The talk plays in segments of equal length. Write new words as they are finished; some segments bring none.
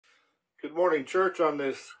Good morning, church, on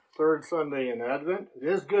this third Sunday in Advent. It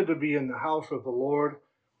is good to be in the house of the Lord.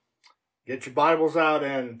 Get your Bibles out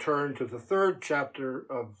and turn to the third chapter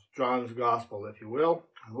of John's Gospel, if you will.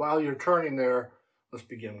 And while you're turning there, let's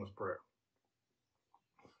begin with prayer.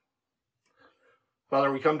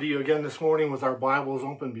 Father, we come to you again this morning with our Bibles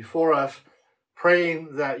open before us,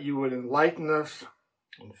 praying that you would enlighten us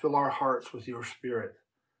and fill our hearts with your Spirit.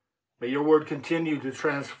 May your word continue to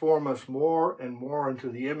transform us more and more into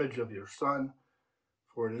the image of your Son,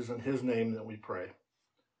 for it is in his name that we pray.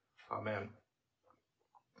 Amen.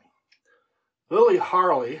 Lily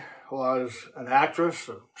Harley was an actress,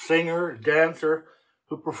 a singer, a dancer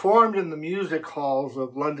who performed in the music halls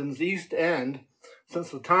of London's East End since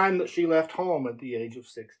the time that she left home at the age of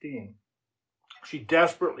 16. She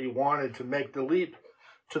desperately wanted to make the leap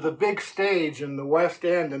to the big stage in the West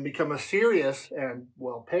End and become a serious and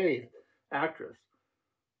well-paid actress.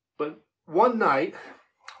 But one night,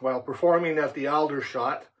 while performing at the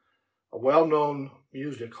Aldershot, a well-known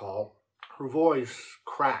music hall, her voice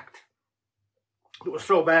cracked. It was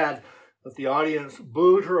so bad that the audience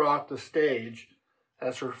booed her off the stage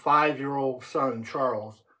as her 5-year-old son,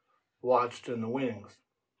 Charles, watched in the wings.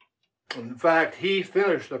 In fact, he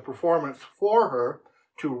finished the performance for her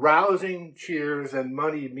to rousing cheers and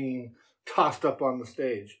money being tossed up on the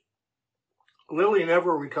stage. Lily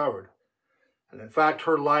never recovered, and in fact,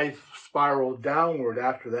 her life spiraled downward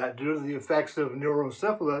after that due to the effects of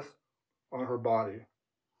neurosyphilis on her body.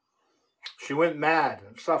 She went mad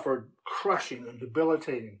and suffered crushing and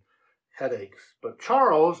debilitating headaches, but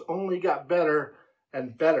Charles only got better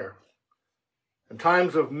and better. In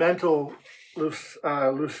times of mental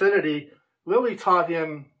lucidity, Lily taught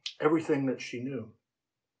him everything that she knew.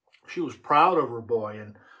 She was proud of her boy,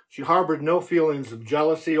 and she harbored no feelings of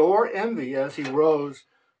jealousy or envy as he rose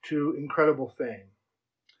to incredible fame.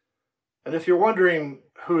 And if you're wondering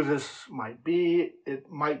who this might be, it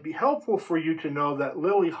might be helpful for you to know that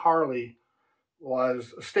Lily Harley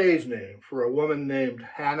was a stage name for a woman named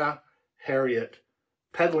Hannah Harriet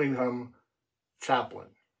Pedlingham Chaplin.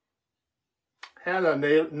 Hannah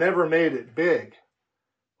never made it big,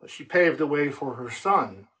 but she paved the way for her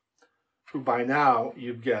son, who by now,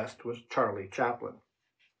 you've guessed, was Charlie Chaplin.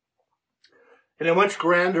 In a much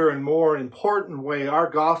grander and more important way, our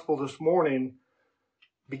gospel this morning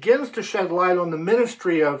begins to shed light on the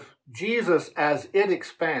ministry of Jesus as it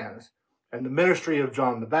expands, and the ministry of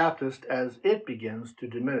John the Baptist as it begins to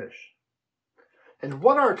diminish. And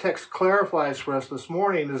what our text clarifies for us this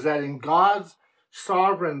morning is that in God's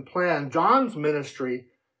sovereign plan, John's ministry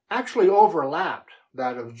actually overlapped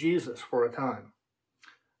that of Jesus for a time.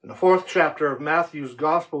 In the 4th chapter of Matthew's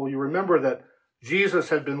Gospel, you remember that Jesus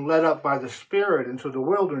had been led up by the Spirit into the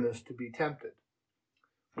wilderness to be tempted.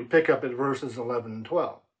 We pick up at verses 11 and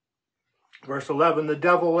 12. Verse 11, the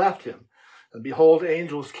devil left him, and behold,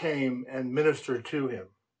 angels came and ministered to him.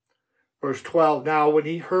 Verse 12, now when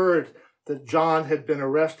he heard that John had been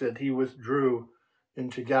arrested, he withdrew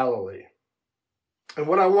into Galilee. And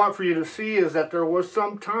what I want for you to see is that there was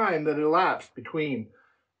some time that elapsed between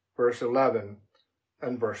verse 11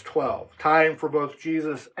 and verse 12. Time for both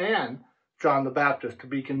Jesus and John the Baptist to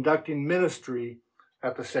be conducting ministry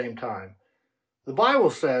at the same time. The Bible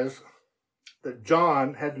says that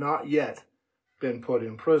John had not yet been put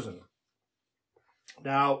in prison.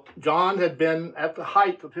 Now, John had been at the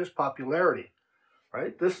height of his popularity,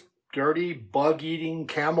 right? This dirty, bug-eating,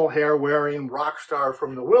 camel hair-wearing rock star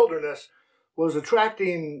from the wilderness was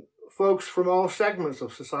attracting folks from all segments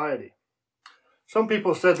of society. Some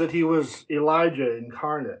people said that he was Elijah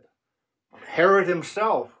incarnate. Herod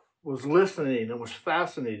himself was listening and was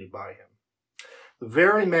fascinated by him. The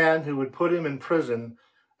very man who would put him in prison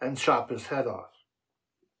and chop his head off.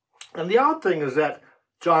 And the odd thing is that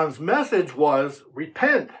John's message was,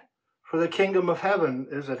 repent, for the kingdom of heaven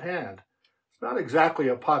is at hand. It's not exactly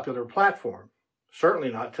a popular platform,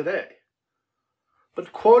 certainly not today.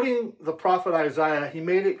 But quoting the prophet Isaiah, he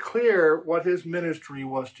made it clear what his ministry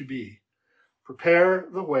was to be. Prepare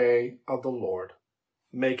the way of the Lord.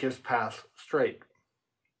 Make his path straight.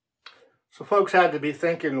 So folks had to be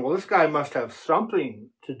thinking, well, this guy must have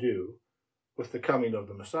something to do with the coming of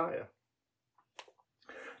the Messiah.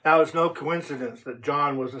 Now, it's no coincidence that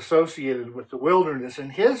John was associated with the wilderness,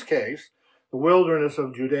 in his case, the wilderness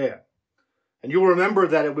of Judea. And you'll remember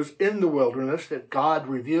that it was in the wilderness that God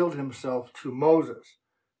revealed himself to Moses,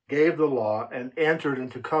 gave the law, and entered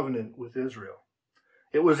into covenant with Israel.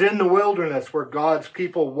 It was in the wilderness where God's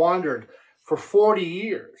people wandered for 40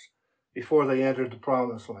 years before they entered the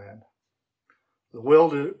promised land. The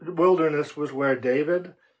wilderness was where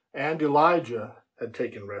David and Elijah had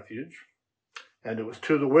taken refuge. And it was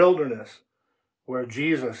to the wilderness where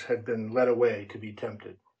Jesus had been led away to be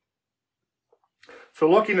tempted. So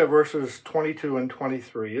looking at verses 22 and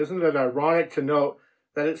 23, isn't it ironic to note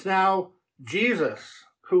that it's now Jesus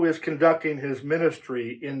who is conducting his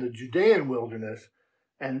ministry in the Judean wilderness,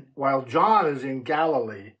 and while John is in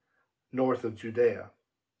Galilee, north of Judea.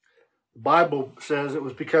 The Bible says it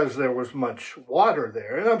was because there was much water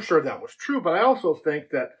there, and I'm sure that was true, but I also think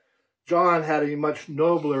that John had a much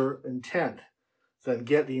nobler intent than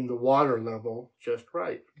getting the water level just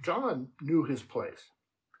right. John knew his place.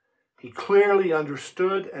 He clearly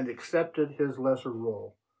understood and accepted his lesser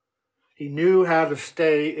role. He knew how to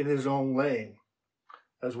stay in his own lane,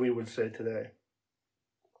 as we would say today.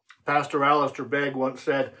 Pastor Alistair Begg once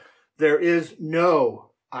said, "There is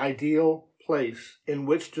no ideal place in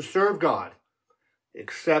which to serve God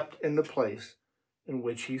except in the place in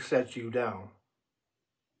which he sets you down."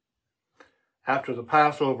 After the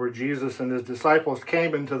Passover, Jesus and his disciples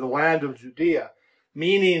came into the land of Judea,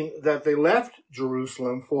 meaning that they left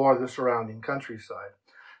Jerusalem for the surrounding countryside.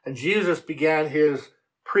 And Jesus began his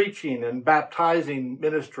preaching and baptizing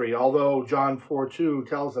ministry, although John 4:2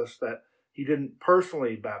 tells us that he didn't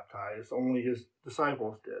personally baptize, only his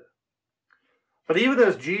disciples did. But even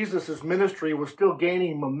as Jesus' ministry was still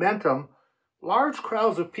gaining momentum, large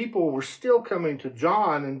crowds of people were still coming to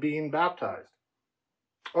John and being baptized.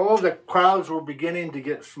 Oh, the crowds were beginning to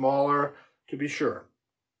get smaller, to be sure.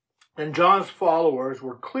 And John's followers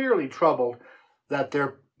were clearly troubled that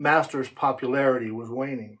their master's popularity was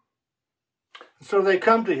waning. And so they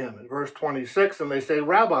come to him in verse 26 and they say,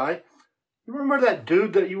 "Rabbi, you remember that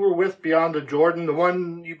dude that you were with beyond the Jordan, the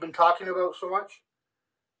one you've been talking about so much?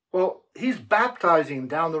 Well, he's baptizing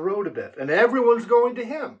down the road a bit, and everyone's going to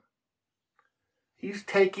him. He's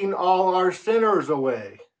taking all our sinners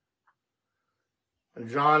away." And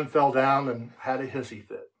John fell down and had a hissy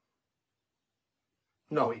fit.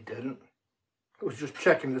 No, he didn't. He was just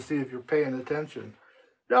checking to see if you're paying attention.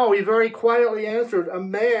 No, he very quietly answered, "A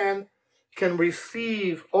man can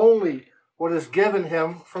receive only what is given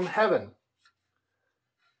him from heaven."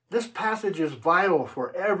 This passage is vital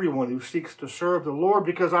for everyone who seeks to serve the Lord,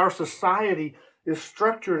 because our society is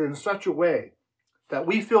structured in such a way that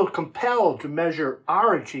we feel compelled to measure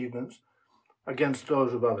our achievements against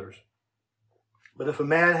those of others. But if a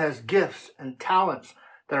man has gifts and talents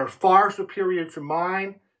that are far superior to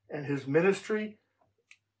mine and his ministry,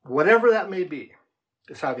 whatever that may be,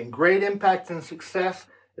 is having great impact and success,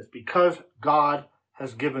 it's because God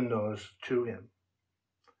has given those to him.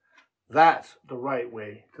 That's the right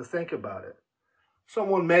way to think about it.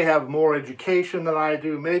 Someone may have more education than I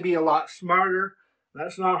do, maybe a lot smarter.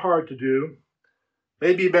 That's not hard to do.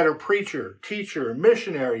 Maybe a better preacher, teacher,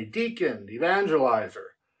 missionary, deacon, evangelizer.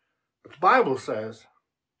 But the Bible says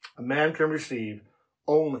a man can receive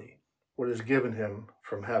only what is given him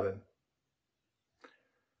from heaven.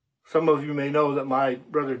 Some of you may know that my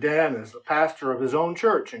brother Dan is the pastor of his own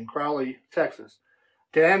church in Crowley, Texas.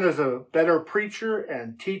 Dan is a better preacher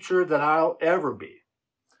and teacher than I'll ever be.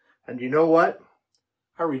 And you know what?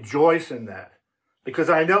 I rejoice in that, because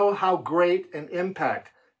I know how great an impact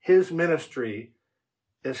his ministry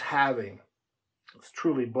is having. It's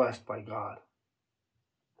truly blessed by God.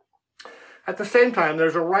 At the same time,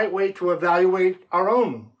 there's a right way to evaluate our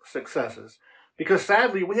own successes, because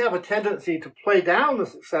sadly, we have a tendency to play down the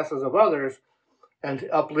successes of others and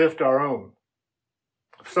to uplift our own.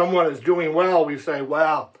 If someone is doing well, we say,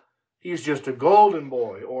 "Well, he's just a golden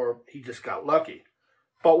boy," or "he just got lucky."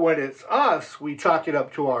 But when it's us, we chalk it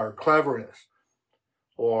up to our cleverness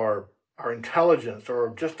or our intelligence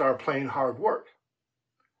or just our plain hard work.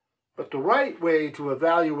 But the right way to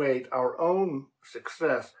evaluate our own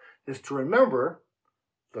success is to remember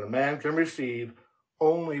that a man can receive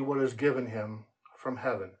only what is given him from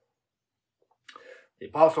heaven. The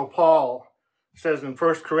Apostle Paul says in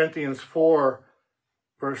 1 Corinthians 4,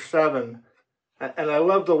 verse 7, and I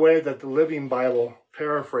love the way that the Living Bible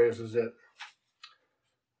paraphrases it.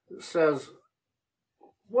 It says,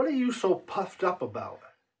 "What are you so puffed up about?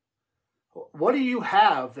 What do you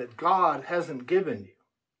have that God hasn't given you?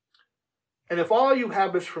 And if all you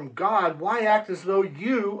have is from God, why act as though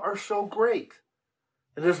you are so great,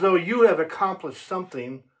 and as though you have accomplished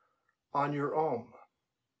something on your own?"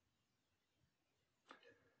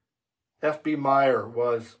 F.B. Meyer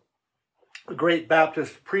was a great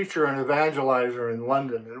Baptist preacher and evangelizer in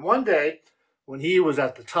London. And one day, when he was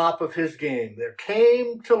at the top of his game, there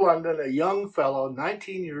came to London a young fellow,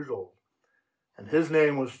 19 years old, and his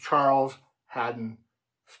name was Charles Haddon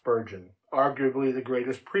Spurgeon, arguably the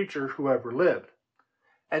greatest preacher who ever lived.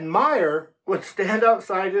 And Meyer would stand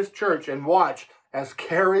outside his church and watch as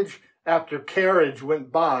carriage after carriage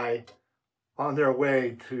went by on their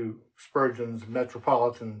way to Spurgeon's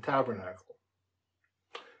Metropolitan Tabernacle.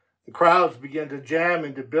 The crowds began to jam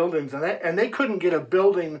into buildings, and they couldn't get a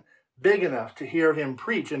building big enough to hear him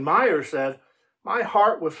preach. And Meyer said, "My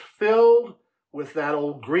heart was filled with that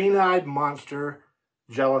old green-eyed monster,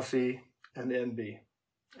 jealousy and envy.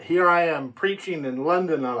 Here I am preaching in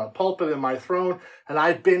London on a pulpit in my throne, and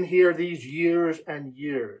I've been here these years and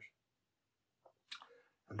years."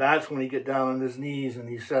 And that's when he got down on his knees and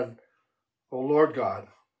he said, "Oh Lord God,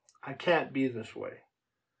 I can't be this way.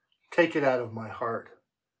 Take it out of my heart.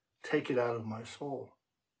 Take it out of my soul."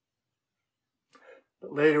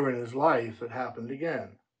 But later in his life, it happened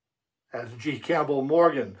again, as G. Campbell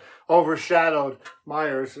Morgan overshadowed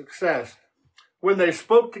Meyer's success. When they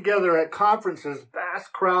spoke together at conferences,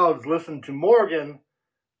 vast crowds listened to Morgan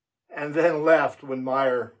and then left when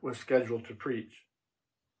Meyer was scheduled to preach.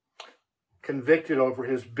 Convicted over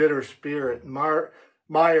his bitter spirit,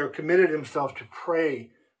 Meyer committed himself to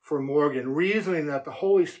pray for Morgan, reasoning that the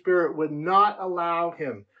Holy Spirit would not allow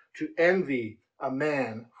him to envy a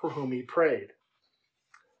man for whom he prayed.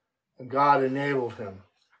 And God enabled him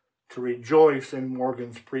to rejoice in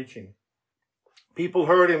Morgan's preaching. People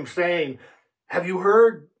heard him saying, "Have you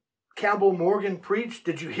heard Campbell Morgan preach?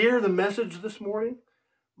 Did you hear the message this morning?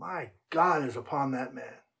 My God is upon that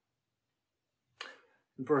man."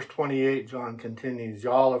 In verse 28, John continues,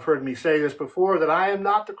 "Y'all have heard me say this before, that I am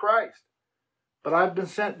not the Christ, but I've been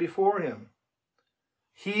sent before him.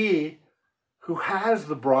 He who has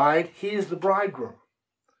the bride, he is the bridegroom.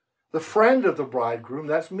 The friend of the bridegroom,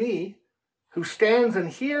 that's me, who stands and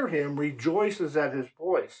hear him, rejoices at his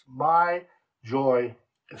voice. My joy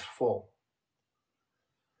is full."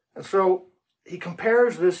 And so he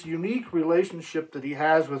compares this unique relationship that he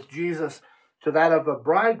has with Jesus to that of a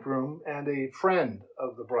bridegroom and a friend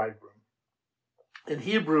of the bridegroom. In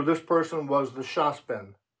Hebrew, this person was the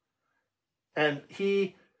shaspen, and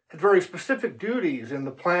he had very specific duties in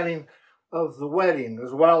the planning of the wedding,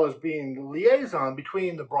 as well as being the liaison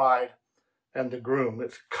between the bride and the groom.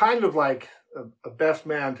 It's kind of like a best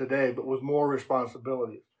man today, but with more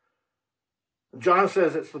responsibilities. John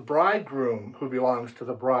says it's the bridegroom who belongs to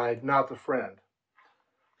the bride, not the friend.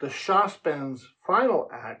 The shaspen's final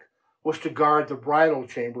act was to guard the bridal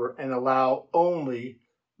chamber and allow only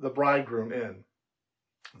the bridegroom in.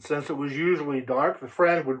 Since it was usually dark, the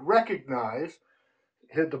friend would recognize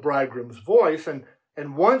the bridegroom's voice,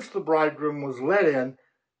 and once the bridegroom was let in,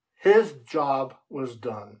 his job was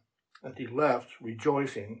done, and he left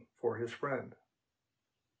rejoicing for his friend.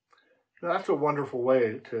 Now, that's a wonderful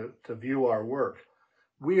way to view our work.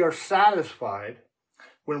 We are satisfied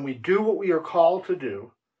when we do what we are called to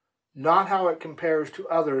do, not how it compares to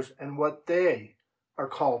others and what they are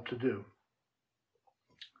called to do.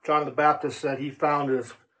 John the Baptist said he found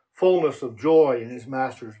his fullness of joy in his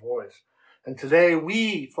master's voice. And today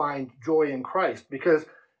we find joy in Christ because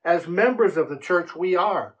as members of the church, we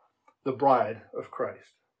are the bride of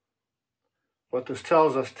Christ. What this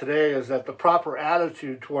tells us today is that the proper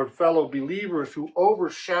attitude toward fellow believers who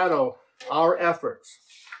overshadow our efforts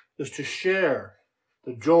is to share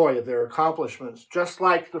the joy of their accomplishments, just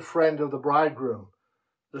like the friend of the bridegroom,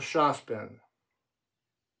 the shaspen.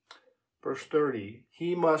 Verse 30,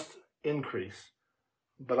 "He must increase,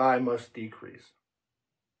 but I must decrease."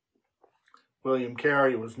 William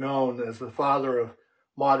Carey was known as the father of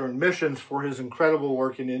modern missions for his incredible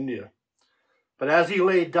work in India. But as he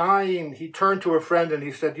lay dying, he turned to a friend and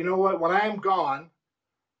he said, "You know what? When I am gone,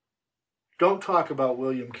 don't talk about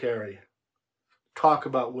William Carey. Talk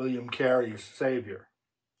about William Carey's Savior.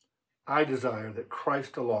 I desire that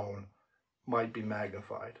Christ alone might be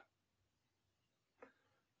magnified."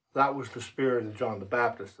 That was the spirit of John the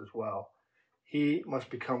Baptist as well. He must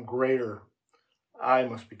become greater. I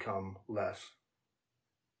must become less.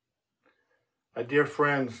 My dear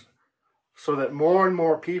friends, so that more and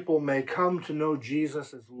more people may come to know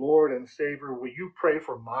Jesus as Lord and Savior, will you pray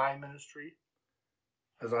for my ministry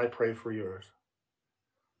as I pray for yours?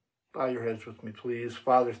 Bow your heads with me, please.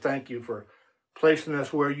 Father, thank you for placing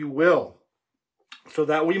us where you will, so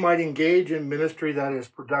that we might engage in ministry that is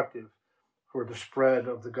productive for the spread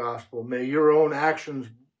of the gospel. May our actions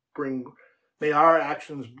bring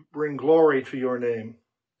glory to your name.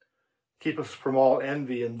 Keep us from all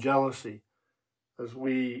envy and jealousy, as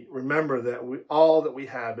we remember that all that we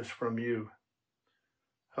have is from you.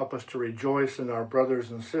 Help us to rejoice in our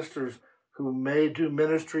brothers and sisters who may do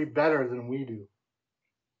ministry better than we do.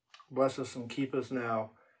 Bless us and keep us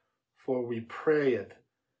now, for we pray it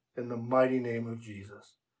in the mighty name of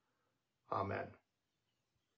Jesus. Amen.